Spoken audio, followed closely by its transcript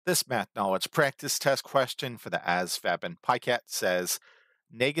This math knowledge practice test question for the ASVAB and PiCAT says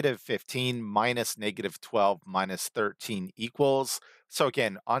 -15 minus -12 minus 13 equals. So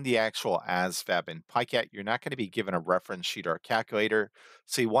again, on the actual ASVAB and PiCAT, you're not going to be given a reference sheet or a calculator.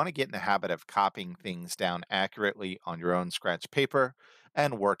 So you want to get in the habit of copying things down accurately on your own scratch paper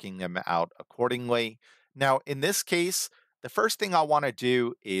and working them out accordingly. Now, in this case, the first thing I want to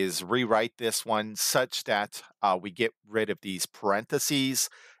do is rewrite this one such that we get rid of these parentheses.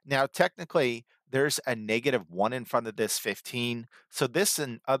 Now, technically, there's a -1 in front of this 15. So this,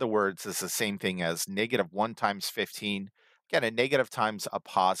 in other words, is the same thing as -1 times 15. Again, a negative times a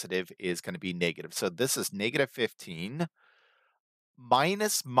positive is going to be negative. So this is -15.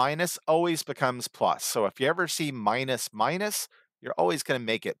 Minus minus always becomes plus. So if you ever see minus minus, you're always going to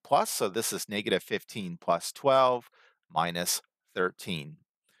make it plus. So this is -15 plus 12 minus 13.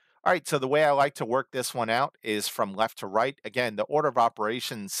 All right, so the way I like to work this one out is from left to right. Again, the order of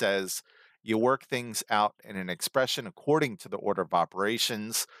operations says you work things out in an expression according to the order of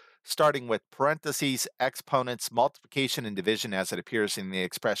operations, starting with parentheses, exponents, multiplication, and division as it appears in the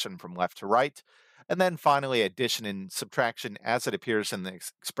expression from left to right, and then finally addition and subtraction as it appears in the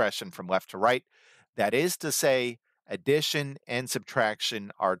expression from left to right. That is to say, addition and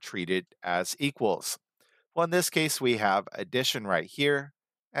subtraction are treated as equals. Well, in this case, we have addition right here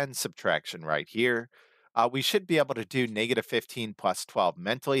and subtraction right here. We should be able to do -15 plus 12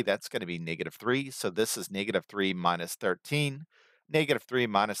 mentally. That's going to be -3. So this is -3 minus 13. -3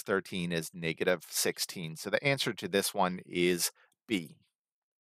 minus 13 is -16. So the answer to this one is B.